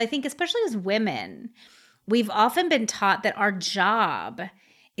I think especially as women, we've often been taught that our job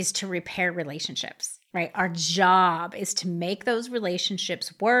is to repair relationships, right? Our job is to make those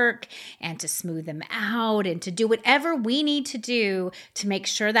relationships work and to smooth them out and to do whatever we need to do to make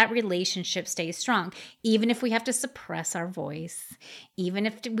sure that relationship stays strong, even if we have to suppress our voice, even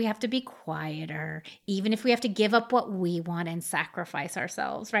if we have to be quieter, even if we have to give up what we want and sacrifice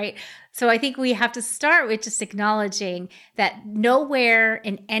ourselves, right? So I think we have to start with just acknowledging that nowhere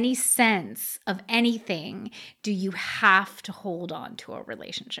in any sense of anything do you have to hold on to a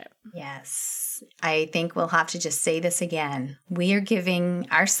relationship. Yes. I think we'll have to just say this again. We are giving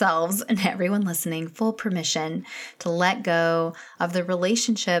ourselves and everyone listening full permission to let go of the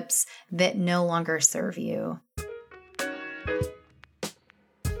relationships that no longer serve you.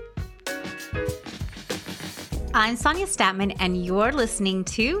 I'm Sonia Statman, and you're listening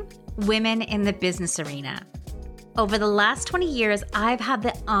to Women in the Business Arena. Over the last 20 years, I've had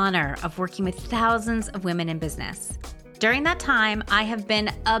the honor of working with thousands of women in business. During that time, I have been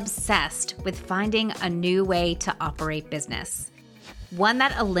obsessed with finding a new way to operate business. One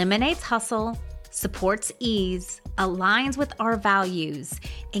that eliminates hustle, supports ease, aligns with our values,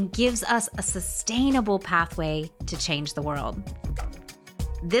 and gives us a sustainable pathway to change the world.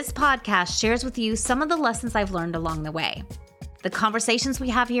 This podcast shares with you some of the lessons I've learned along the way. The conversations we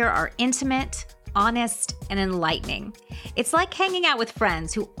have here are intimate, honest, and enlightening. It's like hanging out with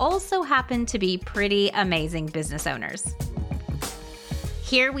friends who also happen to be pretty amazing business owners.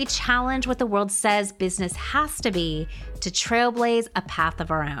 Here we challenge what the world says business has to be to trailblaze a path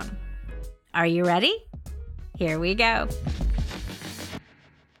of our own. Are you ready? Here we go.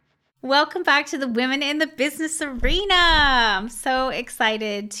 Welcome back to the Women in the Business Arena. I'm so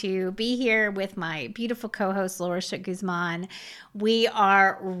excited to be here with my beautiful co-host, Laura Shook-Guzman. We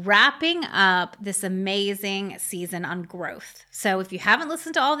are wrapping up this amazing season on growth. So if you haven't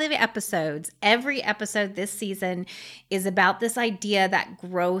listened to all the episodes, every episode this season is about this idea that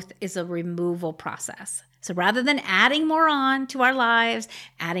growth is a removal process. So rather than adding more on to our lives,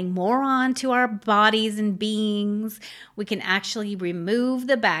 adding more on to our bodies and beings, we can actually remove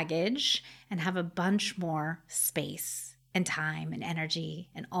the baggage and have a bunch more space and time and energy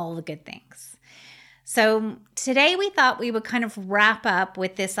and all the good things. So today we thought we would kind of wrap up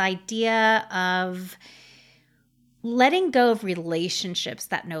with this idea of letting go of relationships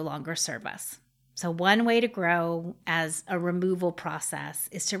that no longer serve us. So one way to grow as a removal process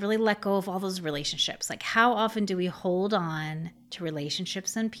is to really let go of all those relationships. Like, how often do we hold on to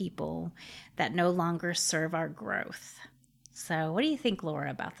relationships and people that no longer serve our growth? So what do you think, Laura,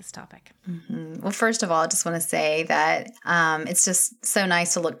 about this topic? Mm-hmm. Well, first of all, I just want to say that it's just so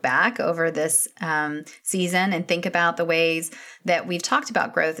nice to look back over this season and think about the ways that we've talked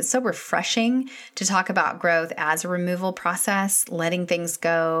about growth. It's so refreshing to talk about growth as a removal process, letting things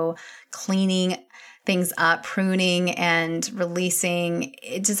go, cleaning things up, pruning and releasing.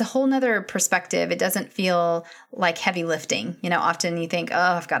 It's just a whole nother perspective. It doesn't feel like heavy lifting. You know, often you think, oh,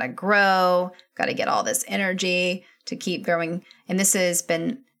 I've got to grow, got to get all this energy to keep growing. And it's just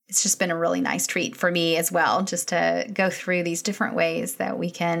been a really nice treat for me as well, just to go through these different ways that we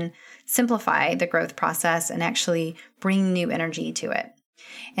can simplify the growth process and actually bring new energy to it.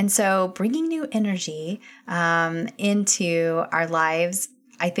 And so bringing new energy into our lives,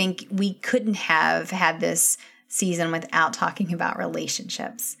 I think we couldn't have had this season without talking about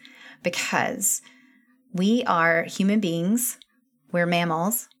relationships, because we are human beings. We're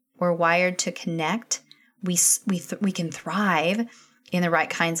mammals. We're wired to connect. We can thrive in the right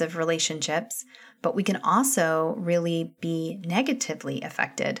kinds of relationships, but we can also really be negatively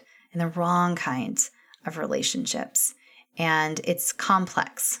affected in the wrong kinds of relationships. And it's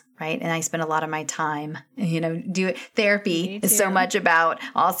complex, right? And I spend a lot of my time, therapy is so much about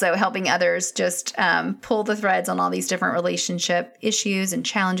also helping others just pull the threads on all these different relationship issues and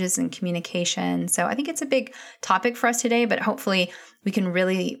challenges and communication. So I think it's a big topic for us today, but hopefully we can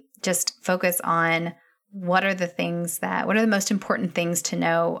really just focus on what are the most important things to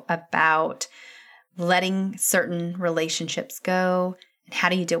know about letting certain relationships go, and how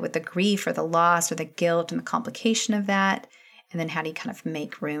do you deal with the grief or the loss or the guilt and the complication of that? And then how do you kind of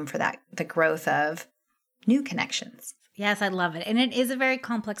make room for that, the growth of new connections? Yes, I love it. And it is a very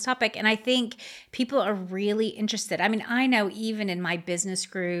complex topic. And I think people are really interested. I mean, I know even in my business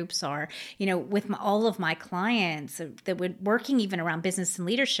groups or, with all of my clients that were working even around business and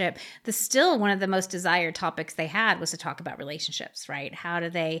leadership, still one of the most desired topics they had was to talk about relationships, right? How do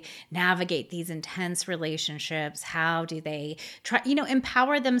they navigate these intense relationships? How do they try,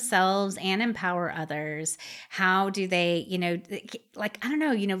 empower themselves and empower others? How do they,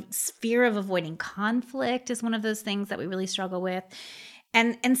 fear of avoiding conflict is one of those things that we really struggle with.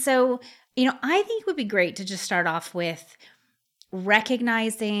 And so, I think it would be great to just start off with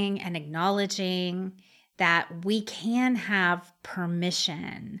recognizing and acknowledging that we can have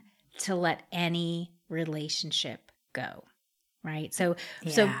permission to let any relationship go, right? So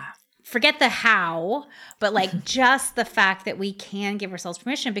forget the how, but like just the fact that we can give ourselves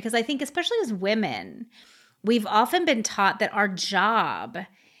permission, because I think especially as women, we've often been taught that our job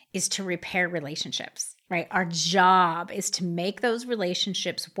is to repair relationships, right? Our job is to make those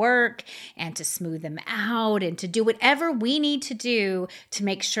relationships work and to smooth them out and to do whatever we need to do to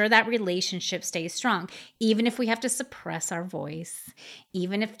make sure that relationship stays strong, even if we have to suppress our voice,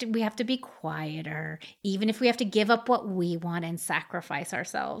 even if we have to be quieter, even if we have to give up what we want and sacrifice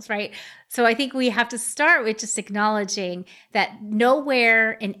ourselves, right? So I think we have to start with just acknowledging that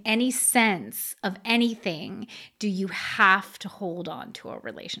nowhere in any sense of anything do you have to hold on to a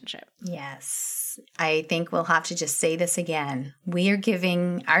relationship. Yes. I think we'll have to just say this again. We are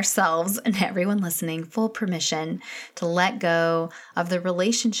giving ourselves and everyone listening full permission to let go of the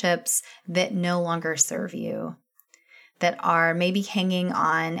relationships that no longer serve you, that are maybe hanging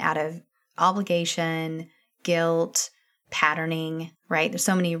on out of obligation, guilt, patterning, right? There's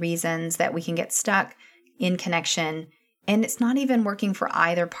so many reasons that we can get stuck in connection, and it's not even working for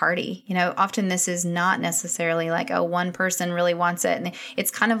either party. Often this is not necessarily like, oh, one person really wants it. And it's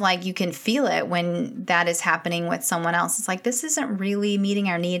kind of like you can feel it when that is happening with someone else. It's like, this isn't really meeting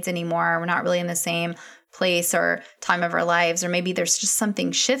our needs anymore. We're not really in the same place or time of our lives, or maybe there's just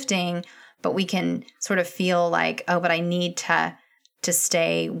something shifting, but we can sort of feel like, oh, but I need to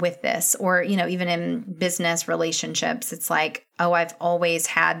stay with this. Or, even in business relationships, it's like, oh, I've always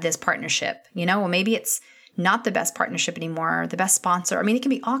had this partnership, well, maybe it's not the best partnership anymore, the best sponsor. I mean, it can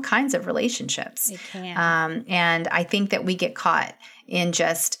be all kinds of relationships. It can. And I think that we get caught in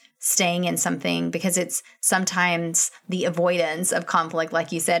just staying in something because it's sometimes the avoidance of conflict.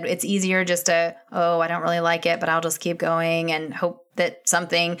 Like you said, it's easier just to, oh, I don't really like it, but I'll just keep going and hope that some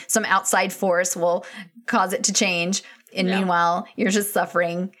outside force will cause it to change. And meanwhile, you're just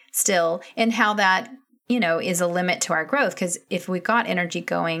suffering still. And how that, is a limit to our growth. Because if we've got energy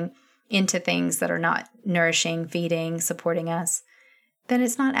going into things that are not nourishing, feeding, supporting us, then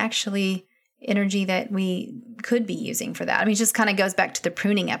it's not actually energy that we could be using for that. I mean, it just kind of goes back to the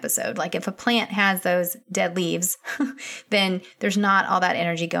pruning episode. Like if a plant has those dead leaves, then there's not all that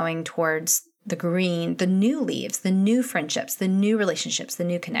energy going towards the green, the new leaves, the new friendships, the new relationships, the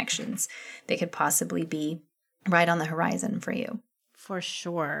new connections that could possibly be right on the horizon for you. For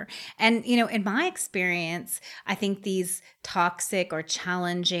sure. And, in my experience, I think these toxic or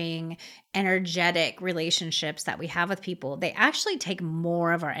challenging, energetic relationships that we have with people, they actually take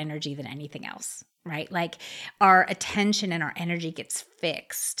more of our energy than anything else, right? Like our attention and our energy gets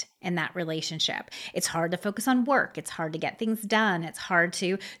fixed in that relationship. It's hard to focus on work. It's hard to get things done. It's hard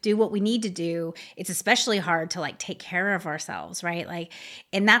to do what we need to do. It's especially hard to like take care of ourselves, right? Like,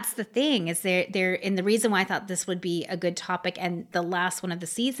 and that's the thing is and the reason why I thought this would be a good topic and the last one of the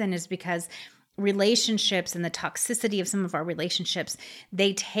season is because relationships and the toxicity of some of our relationships,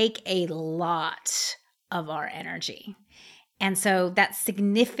 they take a lot of our energy. And so that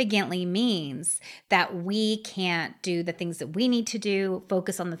significantly means that we can't do the things that we need to do,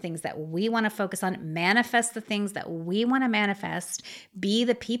 focus on the things that we want to focus on, manifest the things that we want to manifest, be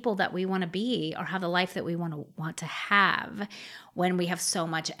the people that we want to be, or have the life that we want to have when we have so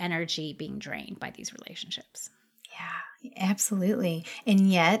much energy being drained by these relationships. Yeah, absolutely.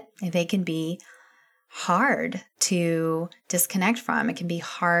 And yet they can be hard to disconnect from. It can be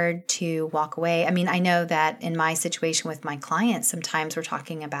hard to walk away. I mean, I know that in my situation with my clients, sometimes we're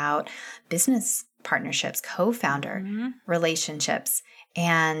talking about business partnerships, co-founder relationships.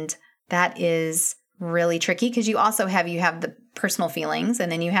 And that is really tricky because you have the personal feelings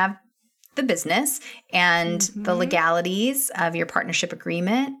and then you have the business and the legalities of your partnership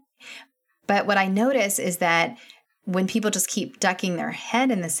agreement. But what I notice is that when people just keep ducking their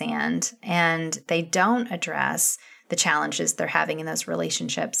head in the sand and they don't address the challenges they're having in those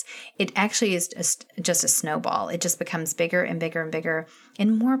relationships, it actually is just a snowball. It just becomes bigger and bigger and bigger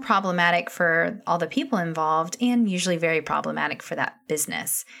and more problematic for all the people involved and usually very problematic for that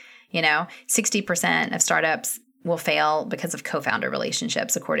business. 60% of startups will fail because of co-founder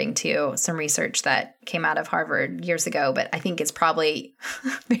relationships, according to some research that came out of Harvard years ago, but I think it's probably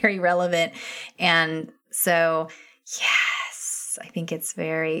very relevant. And so yes, I think it's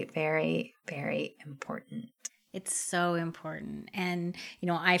very, very, very important. It's so important. And,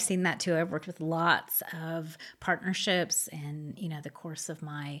 I've seen that too. I've worked with lots of partnerships and, the course of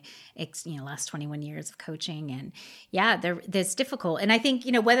my, last 21 years of coaching. And yeah, it's difficult. And I think,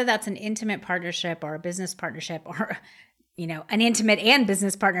 whether that's an intimate partnership or a business partnership or an intimate and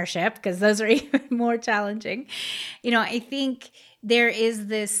business partnership, because those are even more challenging. I think there is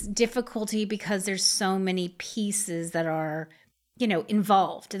this difficulty because there's so many pieces that are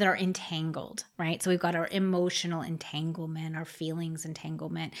involved, that are entangled, right? So we've got our emotional entanglement, our feelings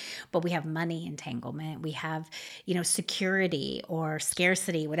entanglement, but we have money entanglement. We have, security or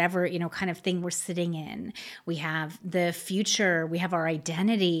scarcity, whatever, kind of thing we're sitting in. We have the future, we have our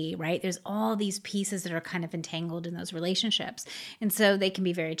identity, right? There's all these pieces that are kind of entangled in those relationships. And so they can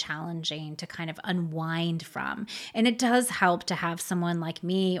be very challenging to kind of unwind from. And it does help to have someone like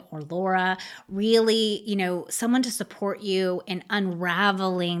me or Laura, really, someone to support you in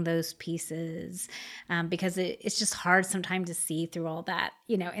unraveling those pieces, because it's just hard sometimes to see through all that,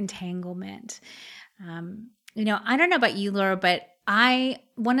 entanglement. I don't know about you, Laura, but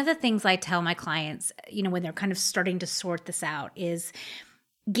one of the things I tell my clients, when they're kind of starting to sort this out, is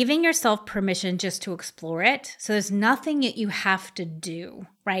giving yourself permission just to explore it. So there's nothing that you have to do,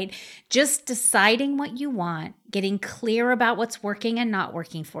 right? Just deciding what you want, getting clear about what's working and not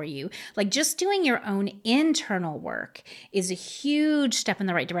working for you. Like just doing your own internal work is a huge step in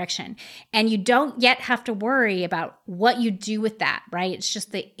the right direction. And you don't yet have to worry about what you do with that, right? It's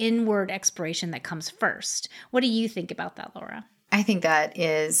just the inward exploration that comes first. What do you think about that, Laura? I think that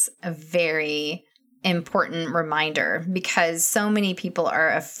is a very important reminder, because so many people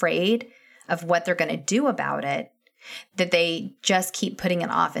are afraid of what they're going to do about it, that they just keep putting it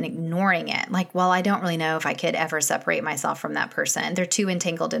off and ignoring it. Like, well, I don't really know if I could ever separate myself from that person. They're too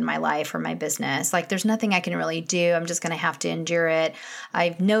entangled in my life or my business. Like, there's nothing I can really do. I'm just going to have to endure it.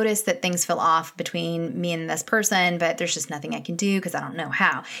 I've noticed that things feel off between me and this person, but there's just nothing I can do because I don't know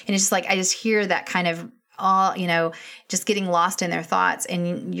how. And it's just like, I just hear that kind of all, just getting lost in their thoughts,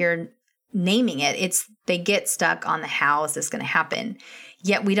 and you're naming it. They get stuck on the how is this going to happen.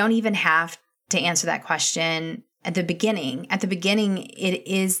 Yet we don't even have to answer that question at the beginning. At the beginning, it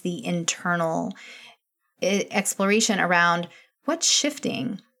is the internal exploration around what's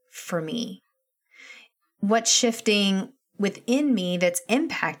shifting for me. What's shifting within me that's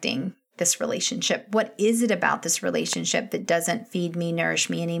impacting this relationship? What is it about this relationship that doesn't feed me, nourish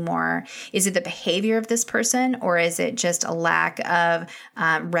me anymore? Is it the behavior of this person, or is it just a lack of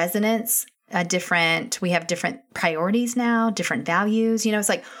resonance? We have different priorities now, different values. It's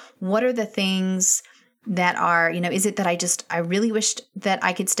like, what are the things that are, is it that I really wished that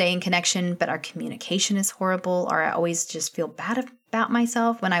I could stay in connection, but our communication is horrible, or I always just feel bad about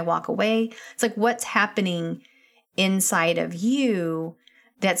myself when I walk away? It's like, what's happening inside of you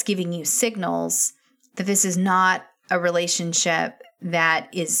that's giving you signals that this is not a relationship that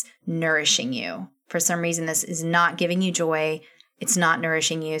is nourishing you. For some reason, this is not giving you joy. It's not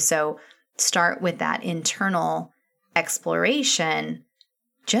nourishing you. So start with that internal exploration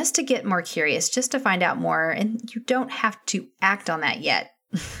just to get more curious, just to find out more. And you don't have to act on that yet.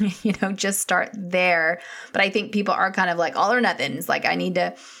 Just start there. But I think people are kind of like all or nothing. It's like, I need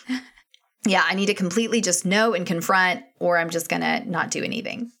to completely just know and confront, or I'm just going to not do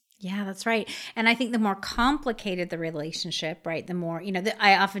anything. Yeah, that's right. And I think the more complicated the relationship, right, the more,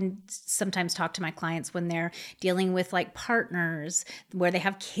 I often sometimes talk to my clients when they're dealing with like partners where they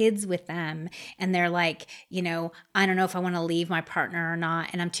have kids with them, and they're like, I don't know if I want to leave my partner or not,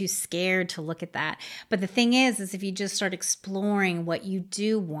 and I'm too scared to look at that. But the thing is if you just start exploring what you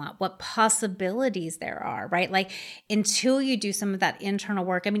do want, what possibilities there are, right? Like, until you do some of that internal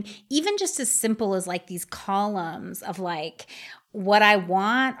work, I mean, even just as simple as like these columns of like, what I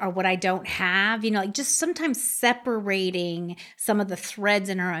want or what I don't have, like just sometimes separating some of the threads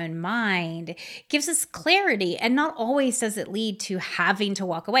in our own mind gives us clarity. And not always does it lead to having to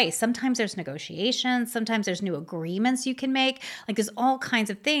walk away. Sometimes there's negotiations. Sometimes there's new agreements you can make. Like, there's all kinds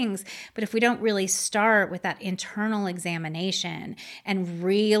of things. But if we don't really start with that internal examination and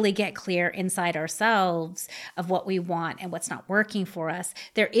really get clear inside ourselves of what we want and what's not working for us,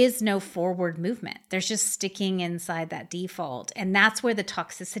 there is no forward movement. There's just sticking inside that default. And that's where the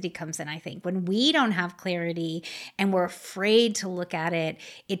toxicity comes in, I think. When we don't have clarity and we're afraid to look at it,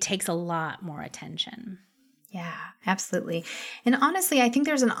 it takes a lot more attention. Yeah, absolutely. And honestly, I think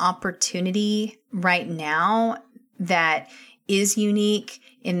there's an opportunity right now that is unique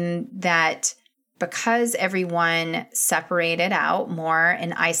in that, because everyone separated out more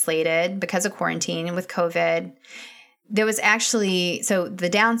and isolated because of quarantine and with COVID, there was actually, so the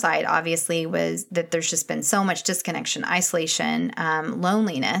downside obviously was that there's just been so much disconnection, isolation,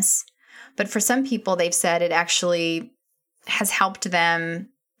 loneliness. But for some people, they've said it actually has helped them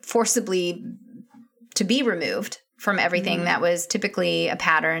forcibly to be removed from everything that was typically a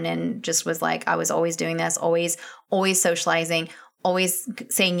pattern, and just was like, I was always doing this, always socializing, always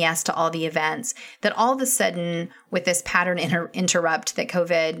saying yes to all the events, that all of a sudden with this pattern interrupt that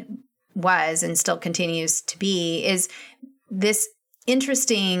COVID was and still continues to be, is this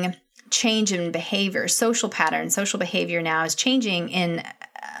interesting change in behavior, social patterns, social behavior now is changing in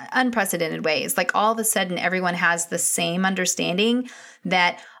unprecedented ways. Like all of a sudden, everyone has the same understanding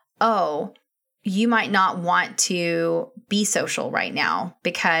that, oh, you might not want to be social right now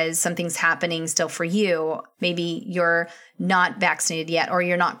because something's happening still for you. Maybe you're not vaccinated yet, or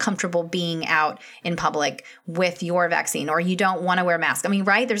you're not comfortable being out in public with your vaccine, or you don't want to wear a mask. I mean,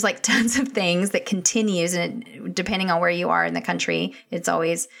 right? There's like tons of things that continues, and depending on where you are in the country, it's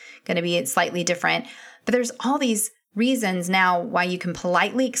always going to be slightly different. But there's all these reasons now why you can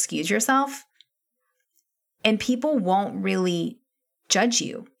politely excuse yourself, and people won't really judge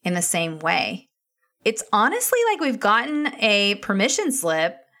you in the same way. It's honestly like we've gotten a permission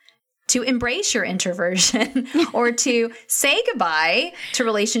slip to embrace your introversion or to say goodbye to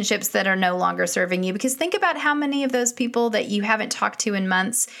relationships that are no longer serving you. Because think about how many of those people that you haven't talked to in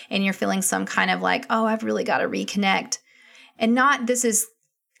months and you're feeling some kind of like, oh, I've really got to reconnect. And not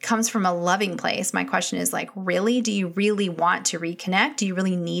comes from a loving place. My question is like, really? Do you really want to reconnect? Do you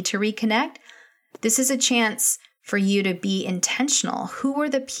really need to reconnect? This is a chance for you to be intentional. Who are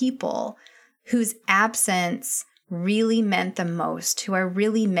the people whose absence really meant the most, who are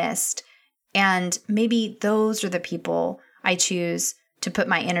really missed? And maybe those are the people I choose to put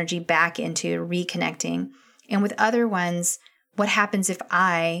my energy back into reconnecting. And with other ones, what happens if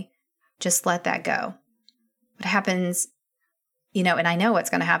I just let that go? What happens, and I know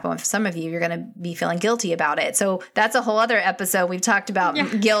what's going to happen with some of you. You're going to be feeling guilty about it. So that's a whole other episode. We've talked about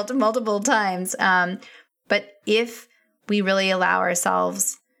guilt multiple times. But if we really allow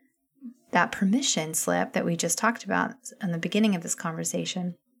ourselves that permission slip that we just talked about in the beginning of this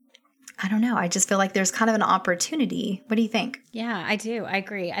conversation, I don't know. I just feel like there's kind of an opportunity. What do you think? Yeah, I do. I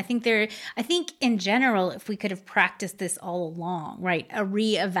agree. I think in general, if we could have practiced this all along, right? A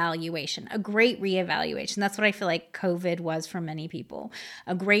reevaluation, a great reevaluation. That's what I feel like COVID was for many people.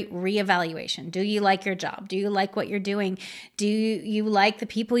 A great reevaluation. Do you like your job? Do you like what you're doing? Do you like the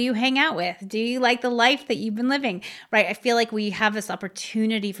people you hang out with? Do you like the life that you've been living? Right? I feel like we have this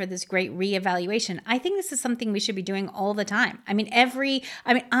opportunity for this great reevaluation. I think this is something we should be doing all the time.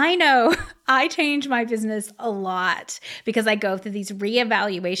 I know I change my business a lot because I go through these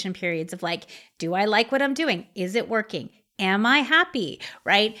reevaluation periods of like, do I like what I'm doing? Is it working? Am I happy?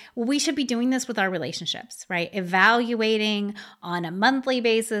 Right? Well, we should be doing this with our relationships, right? Evaluating on a monthly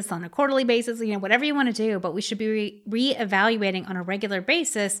basis, on a quarterly basis, whatever you want to do, but we should be reevaluating on a regular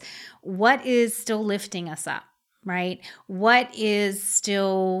basis what is still lifting us up. Right? What is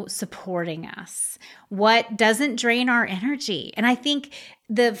still supporting us? What doesn't drain our energy? And I think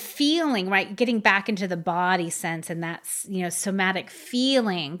the feeling, right, getting back into the body sense and that, somatic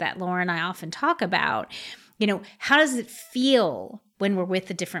feeling that Laura and I often talk about, how does it feel when we're with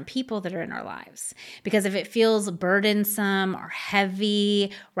the different people that are in our lives? Because if it feels burdensome or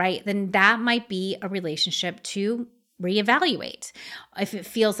heavy, right, then that might be a relationship to reevaluate. If it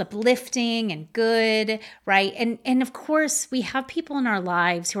feels uplifting and good, right? And of course, we have people in our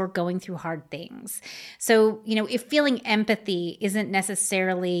lives who are going through hard things. So, if feeling empathy isn't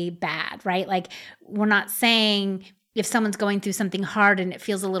necessarily bad, right? Like we're not saying if someone's going through something hard and it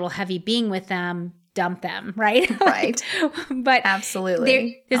feels a little heavy being with them, dump them, right? Right. But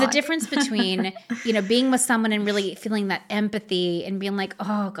absolutely. There's a difference between, being with someone and really feeling that empathy and being like,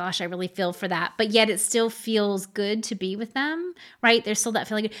 oh gosh, I really feel for that. But yet it still feels good to be with them, right? There's still that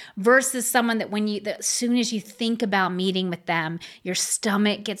feeling good versus someone that as soon as you think about meeting with them, your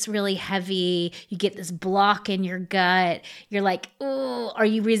stomach gets really heavy. You get this block in your gut. You're like, oh, or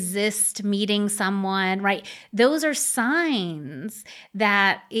you resist meeting someone, right? Those are signs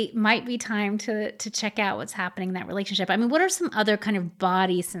that it might be time to check out what's happening in that relationship. I mean, what are some other kind of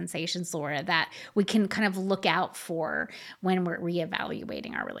body sensations, Laura, that we can kind of look out for when we're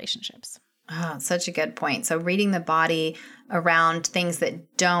reevaluating our relationships? Oh, such a good point. So reading the body around things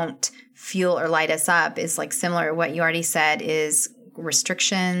that don't fuel or light us up is like similar to what you already said is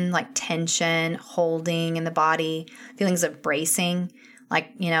restriction, like tension, holding in the body, feelings of bracing, like,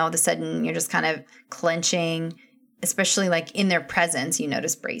 all of a sudden you're just kind of clenching, especially like in their presence, you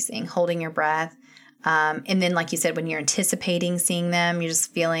notice bracing, holding your breath. And then, like you said, when you're anticipating seeing them, you're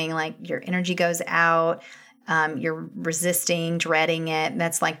just feeling like your energy goes out. You're resisting, dreading it.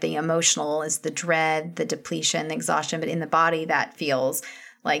 That's like the emotional is the dread, the depletion, the exhaustion. But in the body, that feels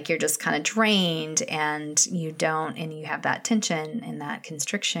like you're just kind of drained and you have that tension and that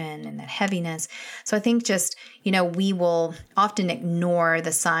constriction and that heaviness. So I think just, we will often ignore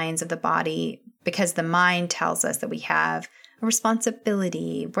the signs of the body because the mind tells us that we have a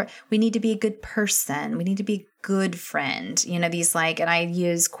responsibility. We need to be a good person. We need to be a good friend. You know, these and I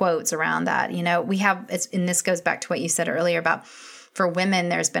use quotes around that. You know, and this goes back to what you said earlier about for women,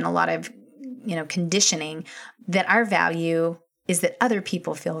 there's been a lot of, conditioning that our value is that other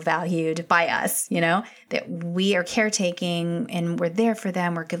people feel valued by us, that we are caretaking and we're there for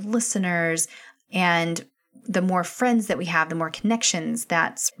them. We're good listeners. And the more friends that we have, the more connections,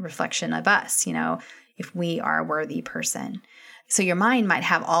 that's a reflection of us, if we are a worthy person. So your mind might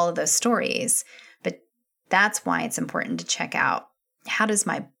have all of those stories, but that's why it's important to check out, how does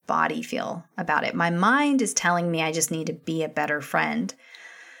my body feel about it? My mind is telling me I just need to be a better friend.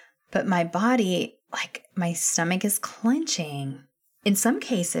 But my body, my stomach is clenching. In some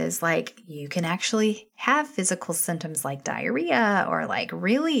cases, you can actually have physical symptoms like diarrhea or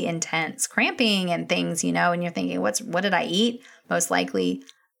really intense cramping and things, and you're thinking, what did I eat? Most likely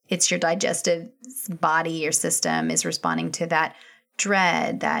it's your digestive body, your system is responding to that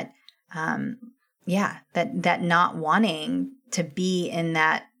dread, that not wanting to be in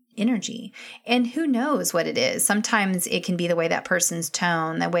that energy. And who knows what it is? Sometimes it can be the way that person's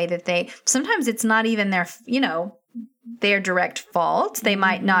tone, the way that sometimes it's not even their direct fault. They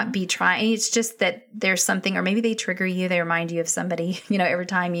might not be trying. It's just that there's something, or maybe they trigger you. They remind you of somebody, every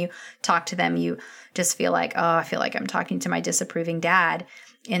time you talk to them, you just feel like, oh, I feel like I'm talking to my disapproving dad.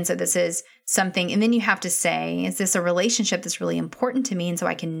 And so this is something, and then you have to say, is this a relationship that's really important to me? And so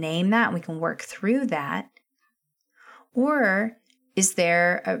I can name that and we can work through that. Or is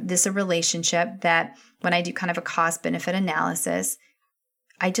there a relationship that when I do kind of a cost benefit analysis,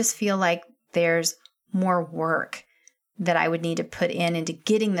 I just feel like there's more work that I would need to put into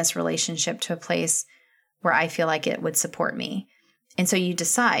getting this relationship to a place where I feel like it would support me. And so you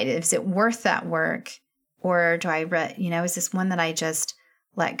decide, is it worth that work? Or do I, is this one that I just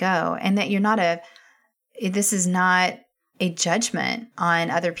let go? And that this is not a judgment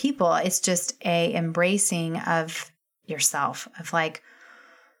on other people. It's just a embracing of yourself, of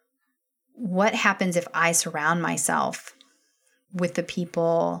what happens if I surround myself with the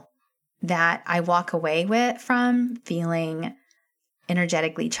people that I walk away from feeling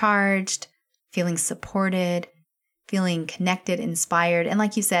energetically charged, feeling supported, feeling connected, inspired. And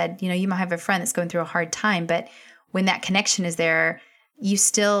like you said, you might have a friend that's going through a hard time, but when that connection is there, you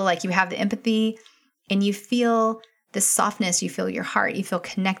still you have the empathy and you feel the softness, you feel your heart, you feel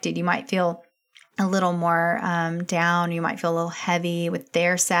connected. You might feel a little more down. You might feel a little heavy with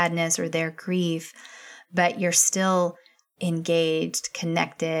their sadness or their grief, but you're still engaged,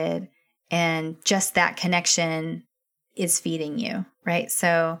 connected, and just that connection is feeding you, right?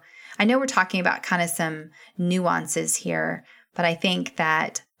 So I know we're talking about kind of some nuances here, but I think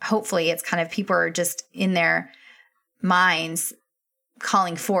that hopefully it's kind of people are just in their minds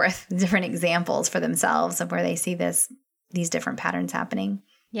calling forth different examples for themselves of where they see these different patterns happening.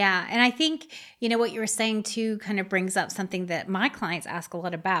 Yeah. And I think, what you were saying too kind of brings up something that my clients ask a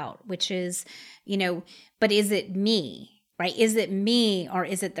lot about, which is, but is it me, right? Is it me or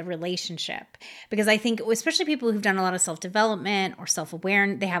is it the relationship? Because I think, especially people who've done a lot of self-development or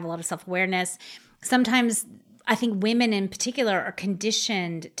self-awareness, they have a lot of self-awareness. Sometimes I think women in particular are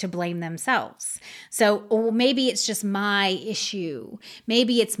conditioned to blame themselves. So, or maybe it's just my issue.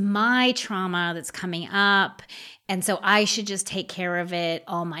 Maybe it's my trauma that's coming up. And so I should just take care of it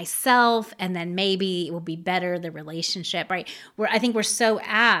all myself. And then maybe it will be better, the relationship, right? I think we're so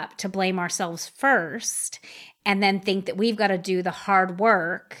apt to blame ourselves first and then think that we've got to do the hard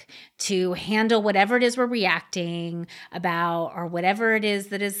work to handle whatever it is we're reacting about or whatever it is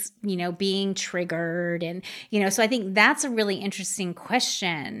that is, being triggered. And, so I think that's a really interesting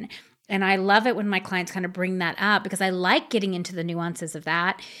question. And I love it when my clients kind of bring that up because I like getting into the nuances of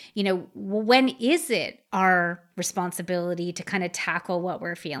that. When is it our responsibility to kind of tackle what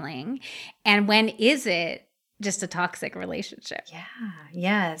we're feeling? And when is it just a toxic relationship? Yeah.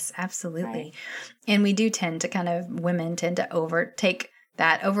 Yes, absolutely. Right. And we do women tend to take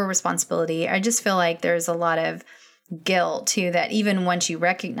that over responsibility. I just feel like there's a lot of guilt too, that even once you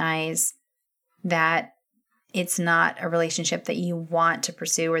recognize that it's not a relationship that you want to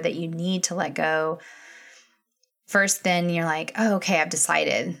pursue or that you need to let go, first then you're like, oh, okay, I've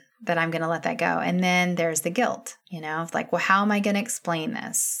decided that I'm going to let that go. And then there's the guilt, well, how am I going to explain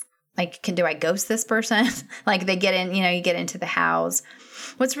this? Do I ghost this person? They get in, you get into the hows.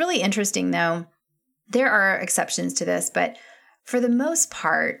 What's really interesting though, there are exceptions to this, but for the most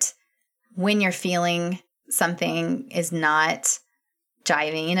part, when you're feeling something is not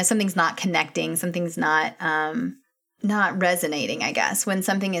jiving, something's not connecting, something's not resonating, I guess. When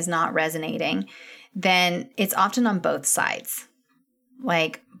something is not resonating, then it's often on both sides.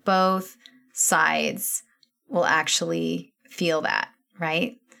 Both sides will actually feel that,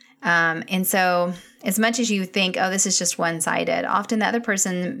 right? And so as much as you think, oh, this is just one-sided, often the other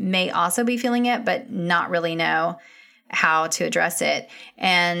person may also be feeling it, but not really know how to address it.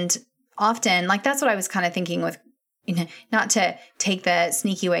 And often, like, that's what I was kind of thinking with, not to take the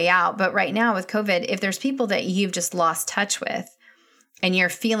sneaky way out, but right now with COVID, if there's people that you've just lost touch with and you're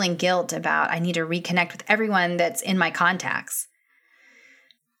feeling guilt about, I need to reconnect with everyone that's in my contacts,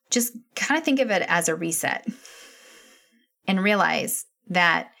 just kind of think of it as a reset and realize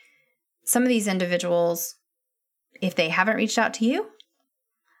that some of these individuals, if they haven't reached out to you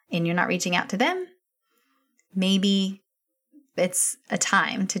and you're not reaching out to them, maybe it's a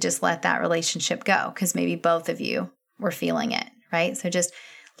time to just let that relationship go, because maybe both of you were feeling it, right? So just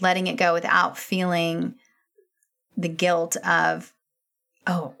letting it go without feeling the guilt of,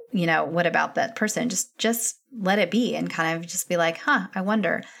 oh, what about that person? Just let it be and kind of just be like, I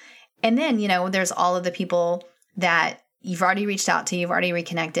wonder. And then, there's all of the people that you've already reached out to, you've already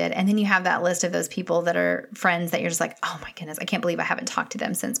reconnected. And then you have that list of those people that are friends that you're just like, oh my goodness, I can't believe I haven't talked to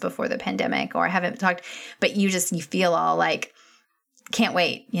them since before the pandemic, or I haven't talked, but you feel all like, can't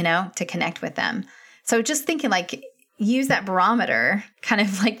wait, to connect with them. So just thinking, like, use that barometer, kind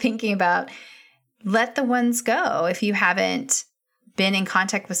of like thinking about, let the ones go. If you haven't been in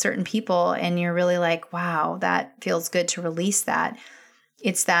contact with certain people and you're really like, wow, that feels good to release that.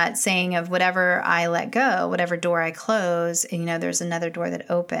 It's that saying of whatever I let go, whatever door I close, and there's another door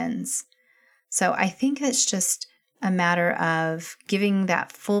that opens. So I think it's just a matter of giving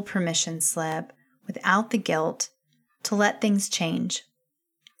that full permission slip without the guilt to let things change,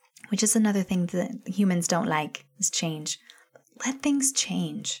 which is another thing that humans don't like, is change. Let things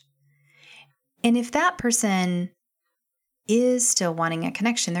change. And if that person is still wanting a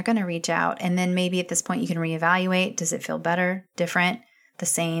connection, they're going to reach out. And then maybe at this point you can reevaluate. Does it feel better, different, the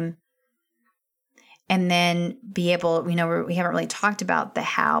same? And then be able, we haven't really talked about the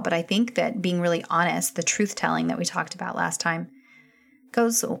how, but I think that being really honest, the truth telling that we talked about last time,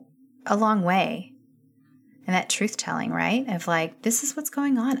 goes a long way. And that truth telling, right? Of like, this is what's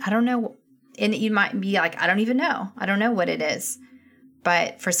going on. I don't know. And you might be like, I don't even know. I don't know what it is.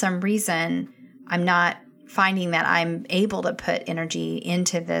 But for some reason, I'm not finding that I'm able to put energy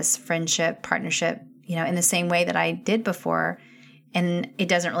into this friendship, partnership, in the same way that I did before. And it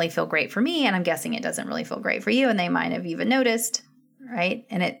doesn't really feel great for me. And I'm guessing it doesn't really feel great for you. And they might have even noticed, right?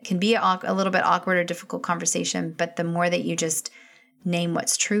 And it can be a little bit awkward or difficult conversation. But the more that you just name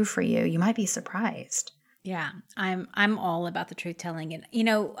what's true for you, you might be surprised. Yeah, I'm all about the truth telling. And,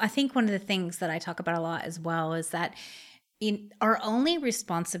 I think one of the things that I talk about a lot as well is that our only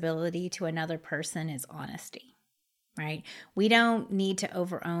responsibility to another person is honesty, right? We don't need to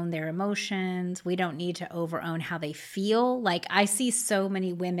overown their emotions. We don't need to overown how they feel. Like, I see so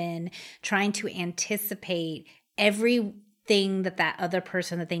many women trying to anticipate everything that other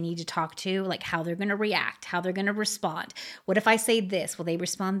person that they need to talk to, like how they're going to react, how they're going to respond. What if I say this? Will they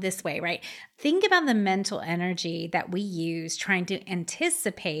respond this way, right? Think about the mental energy that we use trying to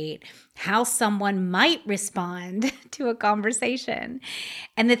anticipate how someone might respond to a conversation.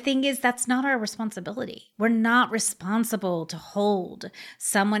 And the thing is, that's not our responsibility. We're not responsible to hold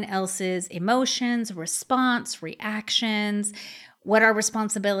someone else's emotions, response, reactions. What our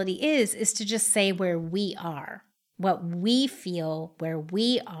responsibility is to just say where we are, what we feel, where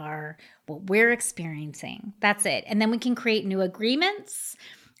we are, what we're experiencing. That's it. And then we can create new agreements,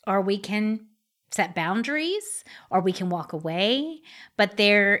 or we can set boundaries, or we can walk away. But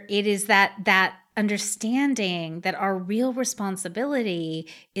it is that understanding that our real responsibility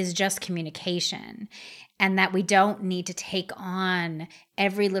is just communication, and that we don't need to take on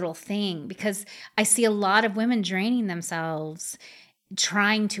every little thing, because I see a lot of women draining themselves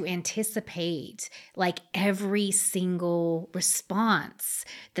trying to anticipate like every single response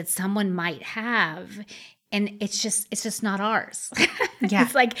that someone might have. And it's just not ours. Yeah.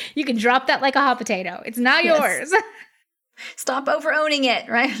 It's like, you can drop that like a hot potato. It's not yours. Stop over-owning it,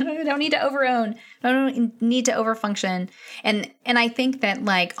 right? I don't need to over-own. I don't need to over-function. And I think that,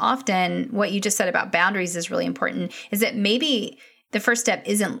 like, often what you just said about boundaries is really important, is that maybe the first step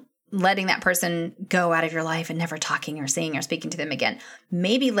isn't letting that person go out of your life and never talking or seeing or speaking to them again.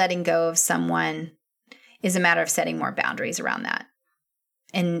 Maybe letting go of someone is a matter of setting more boundaries around that.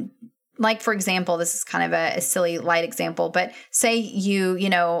 And like, for example, this is kind of a silly, light example, but say you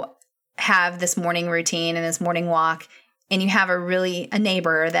have this morning routine and this morning walk, and you have a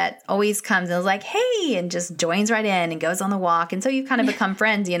neighbor that always comes and is like, hey, and just joins right in and goes on the walk. And so you kind of become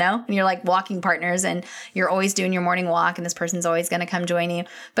friends, and you're like walking partners, and you're always doing your morning walk, and this person's always going to come join you.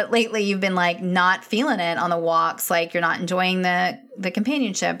 But lately you've been like not feeling it on the walks. Like you're not enjoying the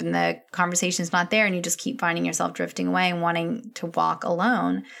companionship, and the conversation's not there, and you just keep finding yourself drifting away and wanting to walk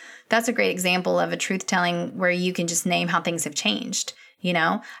alone. That's a great example of a truth telling where you can just name how things have changed.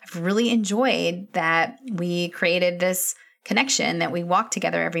 I've really enjoyed that we created this connection, that we walk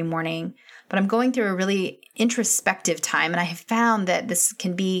together every morning, but I'm going through a really introspective time. And I have found that this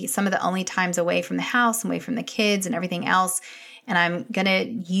can be some of the only times away from the house, away from the kids and everything else. And I'm going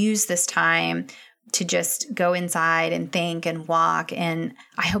to use this time to just go inside and think and walk. And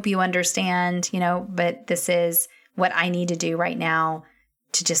I hope you understand, but this is what I need to do right now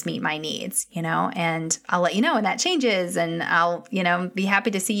to just meet my needs, and I'll let you know when that changes, and I'll, be happy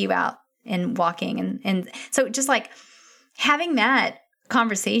to see you out and walking. And so just like having that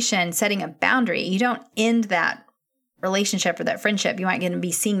conversation, setting a boundary, you don't end that relationship or that friendship. You might get to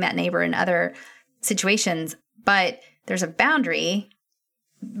be seeing that neighbor in other situations, but there's a boundary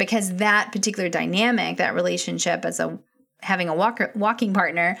because that particular dynamic, that relationship as having a walking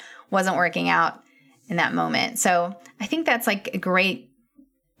partner wasn't working out in that moment. So I think that's like a great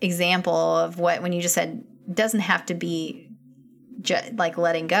example of when you just said, doesn't have to be like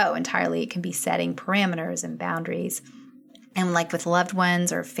letting go entirely. It can be setting parameters and boundaries. And like with loved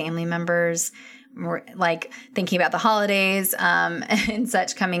ones or family members, like thinking about the holidays and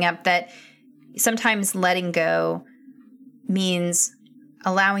such coming up, that sometimes letting go means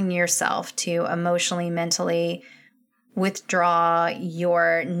allowing yourself to emotionally, mentally withdraw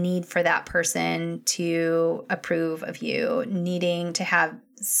your need for that person to approve of you, needing to have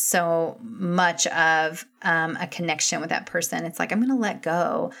so much of a connection with that person. It's like, I'm going to let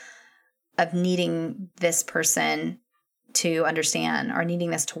go of needing this person to understand or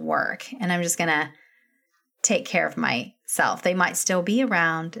needing this to work. And I'm just going to take care of myself. They might still be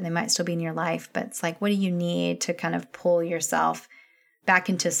around and they might still be in your life, but it's like, what do you need to kind of pull yourself back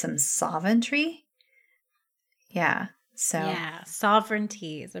into some sovereignty? Yeah. So yeah,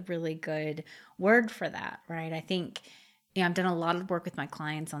 sovereignty is a really good word for that, right? I think I've done a lot of work with my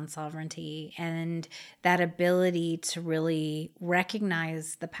clients on sovereignty, and that ability to really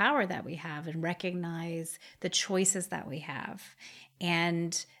recognize the power that we have and recognize the choices that we have,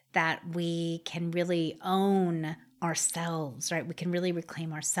 and that we can really own ourselves, right? We can really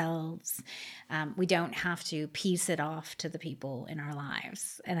reclaim ourselves. We don't have to piece it off to the people in our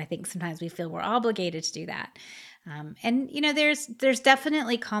lives. And I think sometimes we feel we're obligated to do that. And there's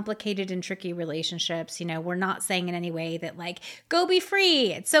definitely complicated and tricky relationships. We're not saying in any way that like, go be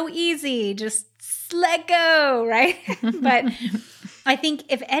free. It's so easy. Just let go, right? But I think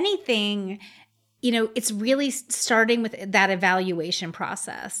if anything, it's really starting with that evaluation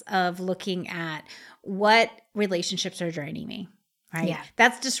process of looking at what relationships are draining me. Right? Yeah.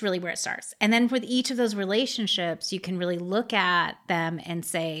 That's just really where it starts. And then with each of those relationships, you can really look at them and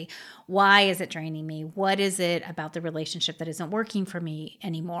say, why is it draining me? What is it about the relationship that isn't working for me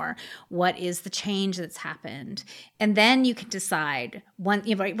anymore? What is the change that's happened? And then you can decide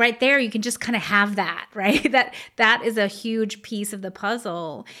right there, you can just kind of have that, right? That is a huge piece of the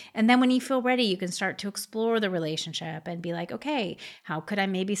puzzle. And then when you feel ready, you can start to explore the relationship and be like, okay, how could I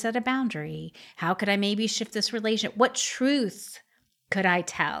maybe set a boundary? How could I maybe shift this relationship? What truth could I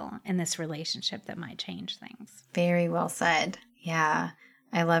tell in this relationship that might change things? Very well said. Yeah,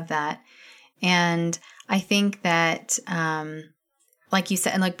 I love that. And I think that, like you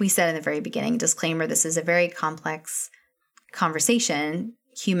said, and like we said in the very beginning, disclaimer, this is a very complex conversation.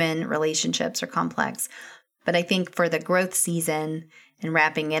 Human relationships are complex. But I think for the growth season and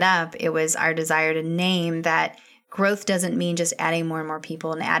wrapping it up, it was our desire to name that growth doesn't mean just adding more and more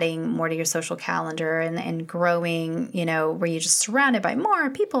people and adding more to your social calendar and growing, where you're just surrounded by more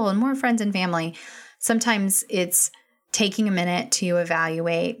people and more friends and family. Sometimes it's taking a minute to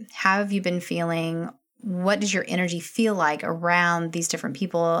evaluate, how have you been feeling? What does your energy feel like around these different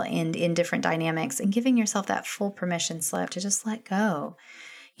people and in different dynamics, and giving yourself that full permission slip to just let go.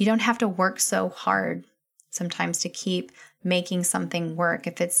 You don't have to work so hard sometimes to keep making something work.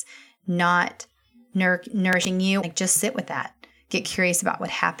 If it's not nourishing you, like just sit with that. Get curious about what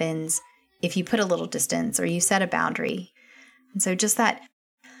happens if you put a little distance or you set a boundary. And so just that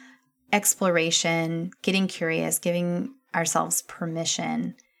exploration, getting curious, giving ourselves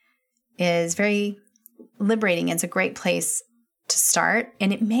permission is very liberating. It's a great place to start.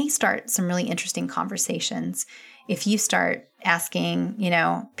 And it may start some really interesting conversations. If you start asking,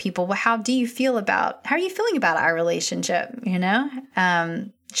 people, well, how are you feeling about our relationship?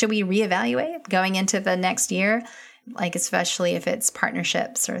 Should we reevaluate going into the next year? like especially if it's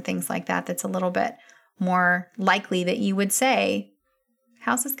partnerships or things like that, that's a little bit more likely that you would say,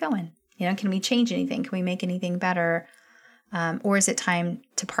 how's this going? Can we change anything? Can we make anything better? Or is it time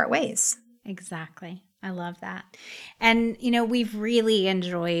to part ways? Exactly. I love that. And, we've really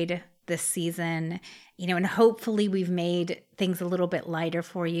enjoyed this season, and hopefully we've made things a little bit lighter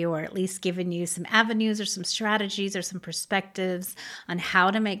for you, or at least given you some avenues or some strategies or some perspectives on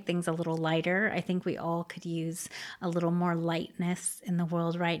how to make things a little lighter. I think we all could use a little more lightness in the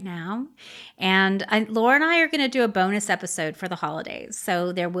world right now. And Laura and I are going to do a bonus episode for the holidays.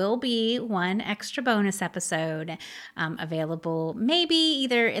 So there will be one extra bonus episode available maybe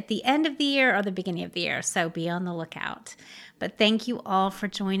either at the end of the year or the beginning of the year. So be on the lookout. But thank you all for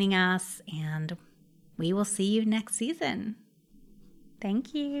joining us, and we will see you next season.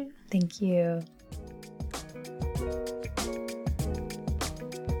 Thank you. Thank you.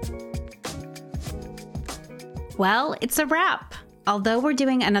 Well, it's a wrap. Although we're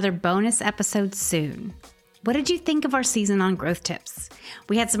doing another bonus episode soon. What did you think of our season on growth tips?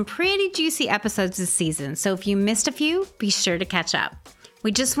 We had some pretty juicy episodes this season, so if you missed a few, be sure to catch up.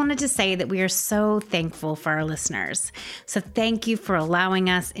 We just wanted to say that we are so thankful for our listeners. So thank you for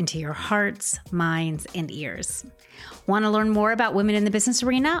allowing us into your hearts, minds, and ears. Want to learn more about Women in the Business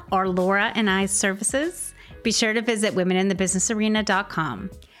Arena or Laura and I's services? Be sure to visit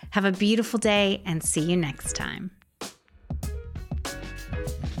womeninthebusinessarena.com. Have a beautiful day and see you next time.